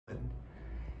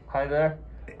Hi there.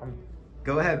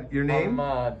 Go ahead. Your name?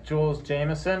 I'm Jules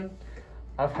Jameson.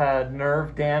 I've had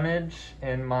nerve damage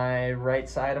in my right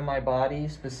side of my body,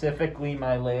 specifically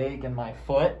my leg and my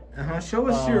foot. Show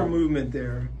us your movement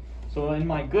there. So in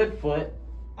my good foot,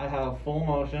 I have full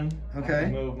motion. Okay. I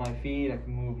can move my feet, I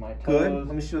can move my toes. Good.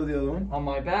 Let me show the other one. On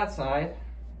my bad side,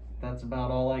 that's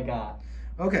about all I got.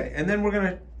 Okay, and then we're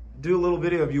gonna do a little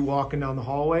video of you walking down the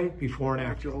hallway before and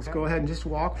after. Let's go ahead and just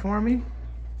walk for me.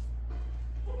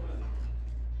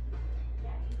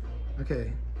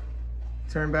 Okay.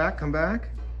 Turn back, come back.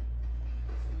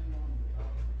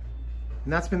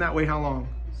 And that's been that way how long?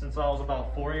 Since I was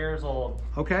about 4 years old.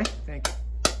 Okay, thank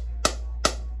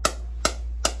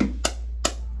you.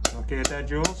 Okay at that,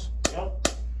 Jules? Yep.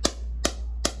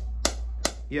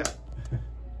 Yeah.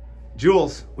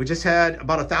 Jules, we just had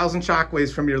about 1,000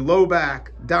 shockwaves from your low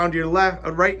back down to your left,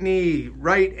 right knee,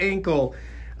 right ankle,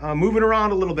 moving around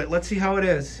a little bit. Let's see how it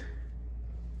is.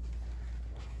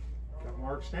 Got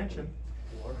more extension.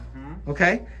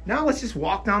 Okay, now let's just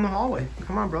walk down the hallway.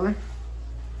 Come on, brother.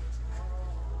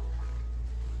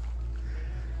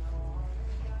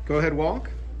 Go ahead,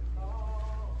 walk.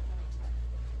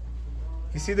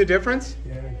 You see the difference?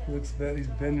 Yeah, he looks bad. He's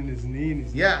bending his knee. And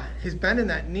Yeah, he's bending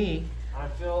that knee. I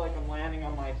feel like I'm landing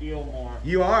on my heel more.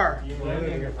 You are. I'm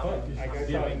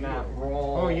giving that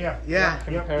roll. Oh yeah. Yeah.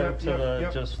 Compared to the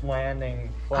just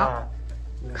landing flat.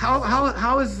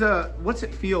 How is what's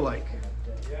it feel like?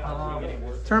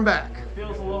 Turn back. It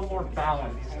feels a little more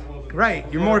balanced. Right,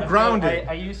 you're more grounded.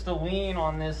 I used to lean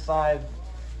on this side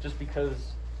just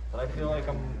because, but I feel like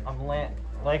I'm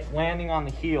landing on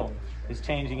the heel is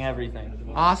changing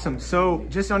everything. Awesome. So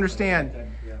just understand,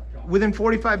 within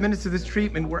 45 minutes of this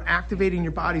treatment, we're activating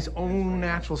your body's own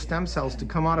natural stem cells to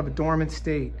come out of a dormant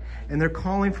state. And they're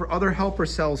calling for other helper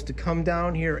cells to come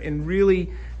down here and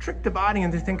really trick the body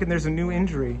into thinking there's a new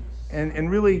injury and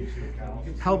really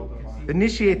help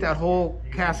initiate that whole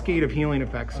cascade of healing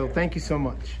effects. So thank you so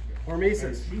much.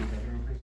 Hormesis.